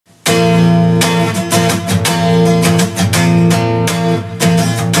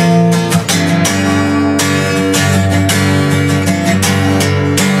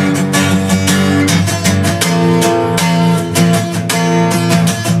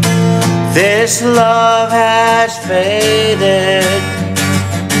This love has faded.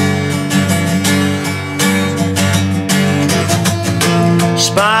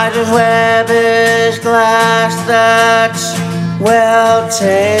 Spider's web is glass that's well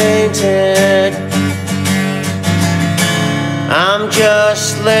tainted. I'm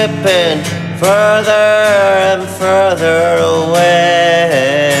just slipping further and further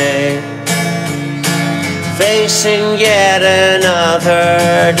away, facing yet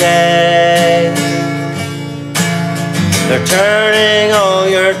another day. They're turning all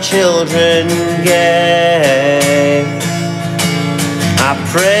your children gay. I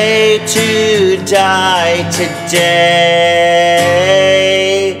pray to die today.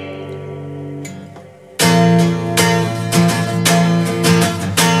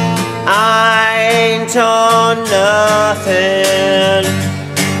 I ain't on nothing.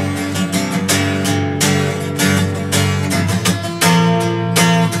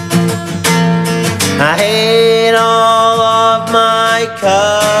 I hate all of my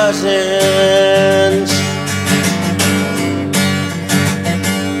cousins.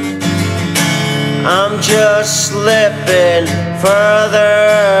 I'm just slipping further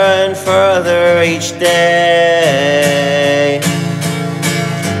and further each day,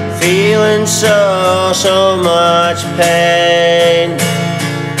 feeling so much pain.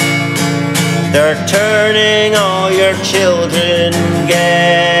 They're turning all your children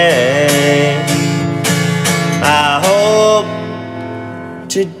gay. I hope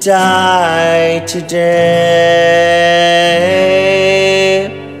to die today.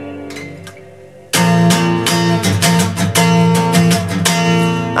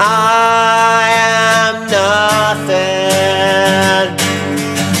 I am nothing.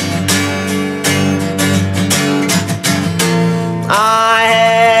 I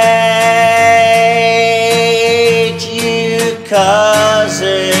hate you,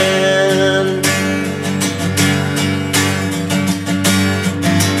 cousin.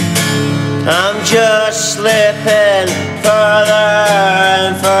 I'm just slipping further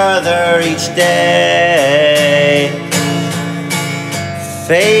and further each day,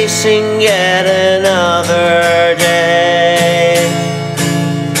 facing yet another day.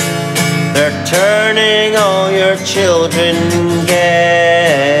 They're turning all your children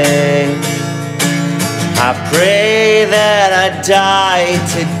gay. I pray that I die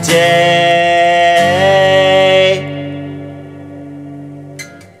today.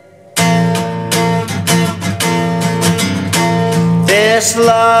 This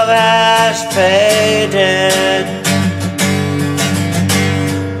love has faded.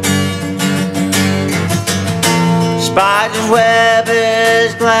 Spider's web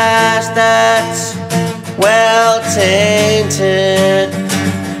is glass that's well tainted.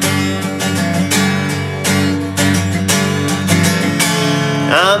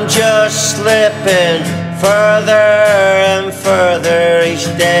 I'm just slipping further and further each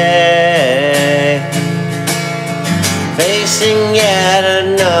day, facing yet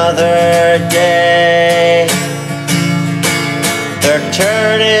another day. They're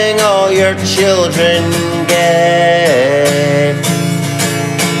turning all your children gay.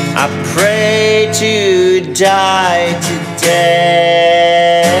 I pray to die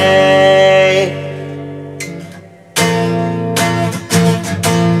today.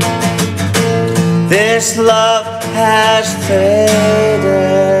 This love has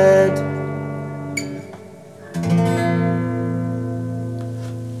faded.